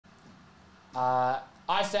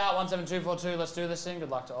Iced out 17242. Let's do this thing. Good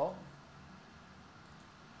luck to all.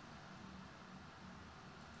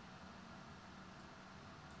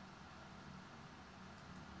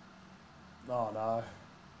 Oh no.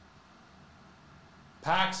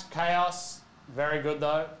 Pax, Chaos. Very good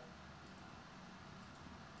though.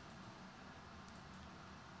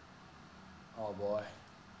 Oh boy.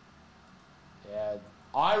 Yeah.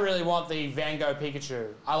 I really want the Van Gogh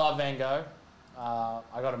Pikachu. I love Van Gogh. I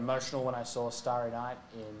got emotional when I saw Starry Night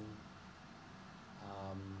in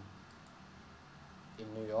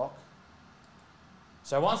New York.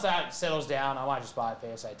 So once that settles down, I might just buy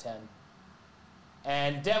a PSA 10.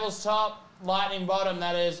 And Devil's Top, Lightning Bottom,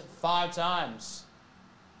 that is 5 times.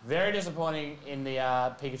 Very disappointing in the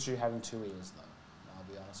Pikachu having 2 ears, though. I'll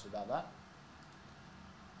be honest about that.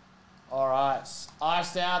 All right,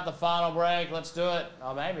 iced out the final break. Let's do it.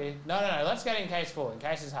 Oh, maybe. No. Let's get in case 4, in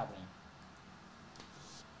case it's happening.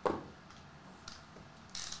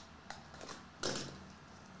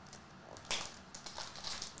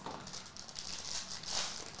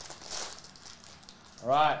 All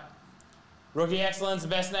right. Rookie Excellence,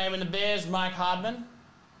 best name in the biz, Mike Hardman.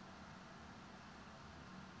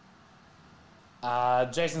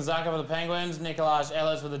 Jason Zucker for the Penguins, Nikolaj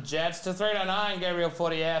Ehlers for the Jets, to 309, Gabriel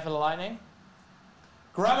Fortier for the Lightning.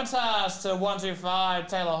 Gravitas to 125,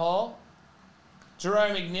 Taylor Hall.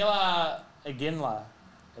 Jerome Iginla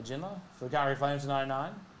for the Calgary Flames to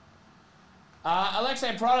 99.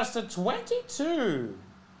 Alexei Protas to 22.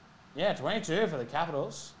 Yeah, 22 for the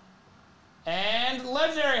Capitals. And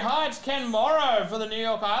Legendary Heights, Ken Morrow for the New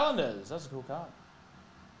York Islanders. That's a cool card.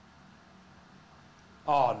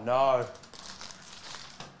 Oh, no.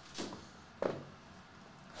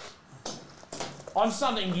 On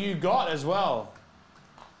something you got as well.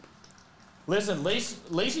 Listen, at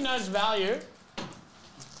least he knows value.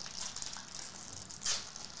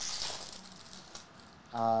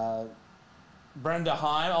 Brenda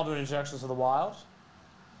Heim, Ultimate Instructions for the Wild.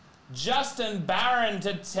 Justin Barron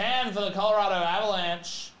to 10 for the Colorado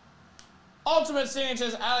Avalanche. Ultimate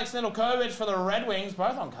Signatures, Alex Nedeljkovic for the Red Wings,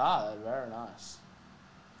 both on card. Very nice.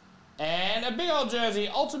 And a big old jersey,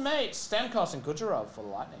 Ultimate, Stamkos and Kucherov for the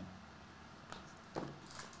Lightning.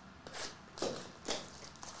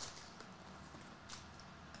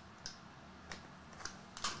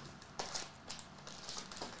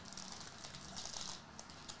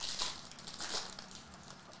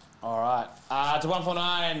 All right, to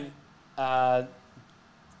 149,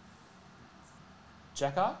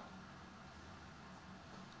 Jacka.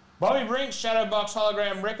 Bobby Brink, Shadowbox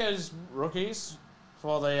Hologram Rickers rookies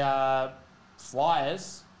for the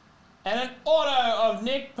Flyers. And an auto of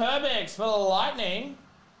Nick Perbix for the Lightning.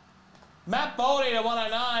 Matt Boldy to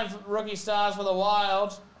 109 rookie stars for the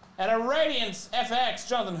Wild. And a Radiance FX,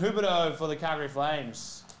 Jonathan Huberdeau for the Calgary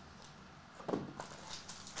Flames.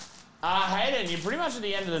 Hayden, you're pretty much at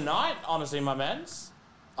the end of the night, honestly, my mans.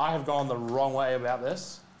 I have gone the wrong way about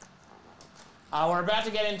this. We're about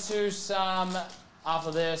to get into some, after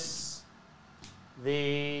this,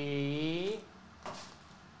 the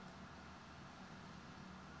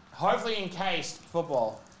hopefully encased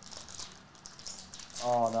football.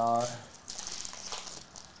 Oh, no.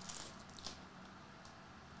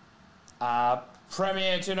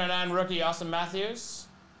 Premier 299 rookie, Austin Matthews.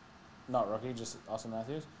 Not rookie, just Austin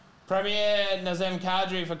Matthews. Premier Nazem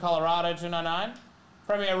Kadri for Colorado, 299.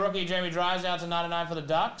 Premier rookie Jamie Drysdale to 99 for the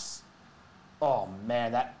Ducks. Oh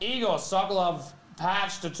man, that Igor Sokolov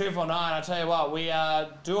patch to 249. I tell you what, we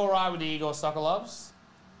do all right with the Igor Sokolovs.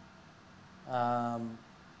 A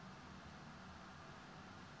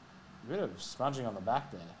bit of smudging on the back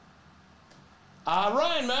there.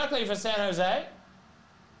 Ryan Merkley for San Jose.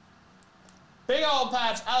 Big old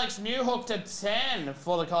patch, Alex Newhook to 10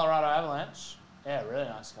 for the Colorado Avalanche. Yeah, really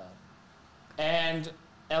nice card. And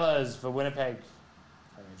Ehlers for Winnipeg.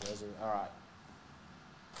 Jersey. All right.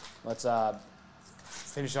 Let's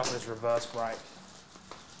finish off this reverse break.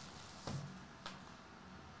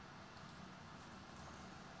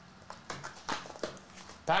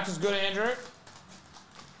 Pax is good, Andrew.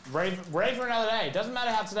 Ready for another day. Doesn't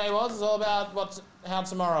matter how today was. It's all about how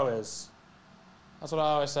tomorrow is. That's what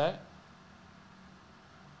I always say.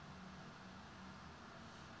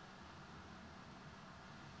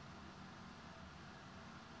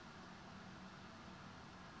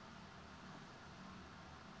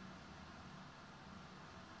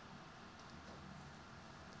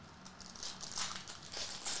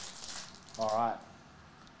 All right.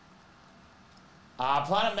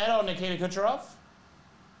 Planet Metal, Nikita Kucherov.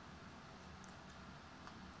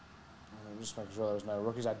 I'm just making sure there was no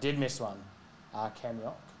rookies. I did miss one. Cam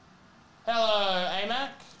York. Hello, AMAC.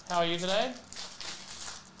 How are you today?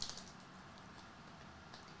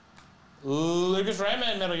 Lucas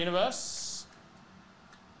Raymond, Metal Universe.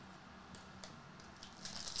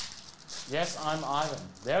 Yes, I'm Ivan.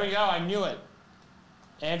 There we go, I knew it.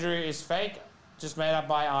 Andrew is fake, just made up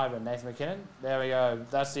by Ivan. Nathan McKinnon. There we go.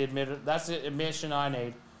 That's the admission I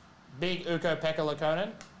need. Big Ukko Pekka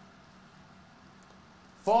Lakonen.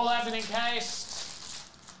 4 left and encased.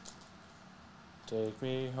 Take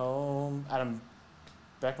me home. Adam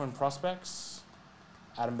Beckman Prospects.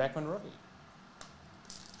 Adam Beckman Rookie.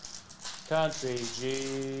 Country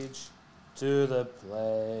Jeej to the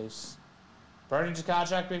place. Brody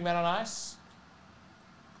Jakarchuk, Big Man on Ice.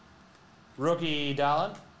 Rookie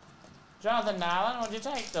Darlin. Jonathan Darlin, would you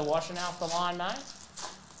take the washing off the line, mate?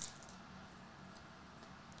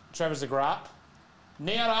 Trevor Zagrap.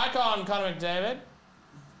 Neon Icon, Connor McDavid.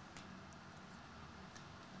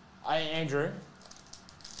 Andrew.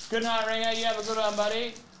 Good night, Ringer. You have a good one,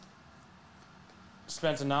 buddy.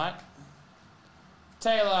 Spencer Knight.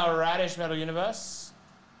 Taylor Radish, Metal Universe.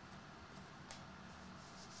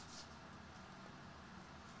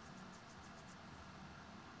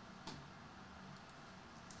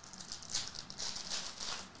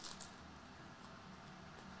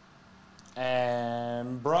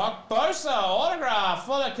 And Brock Bosa, autograph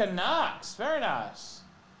for the Canucks. Very nice.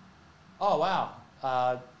 Oh,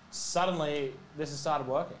 wow. Suddenly, this has started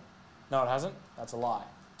working. No, it hasn't. That's a lie.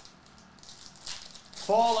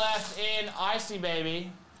 4 left in Icy,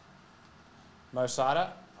 baby. Mo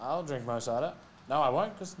cider. I'll drink Mo cider. No, I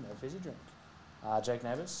won't, because no fizzy drink. Jake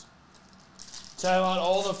Neighbours. Tell you what,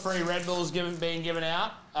 all the free Red Bulls being given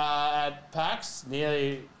out at PAX.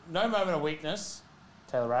 Nearly no moment of weakness.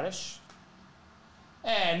 Taylor Radish.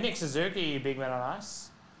 And Nick Suzuki, Big Man on Ice.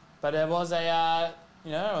 But there was a,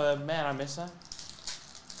 man, I miss that.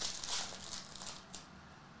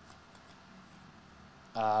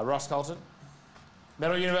 Ross Colton.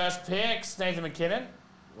 Metal Universe picks, Nathan McKinnon.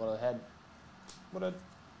 What a head. What a...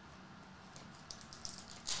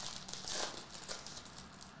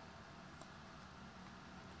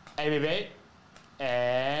 ABB.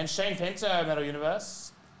 And Shane Pinto, Metal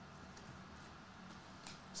Universe.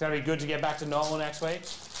 It's going to be good to get back to normal next week.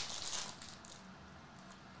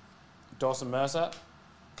 Dawson Mercer.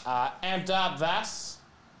 Amped Up Vass.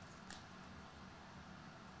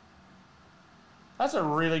 That's a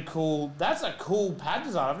really cool, that's a cool pad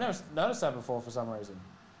design. I've never noticed that before for some reason.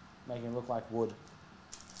 Making it look like wood.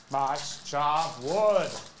 Nice, sharp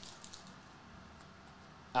wood.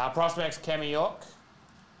 Prospects, Kemi York.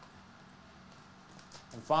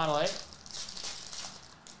 And finally,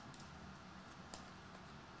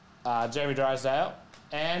 Jamie Drysdale.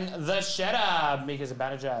 And the Shedder, Mika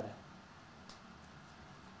Zibanejad.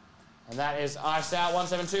 And that is iced out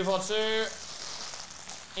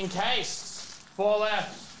 17242. Encased. 4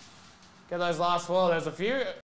 left. Get those last 4. There's a few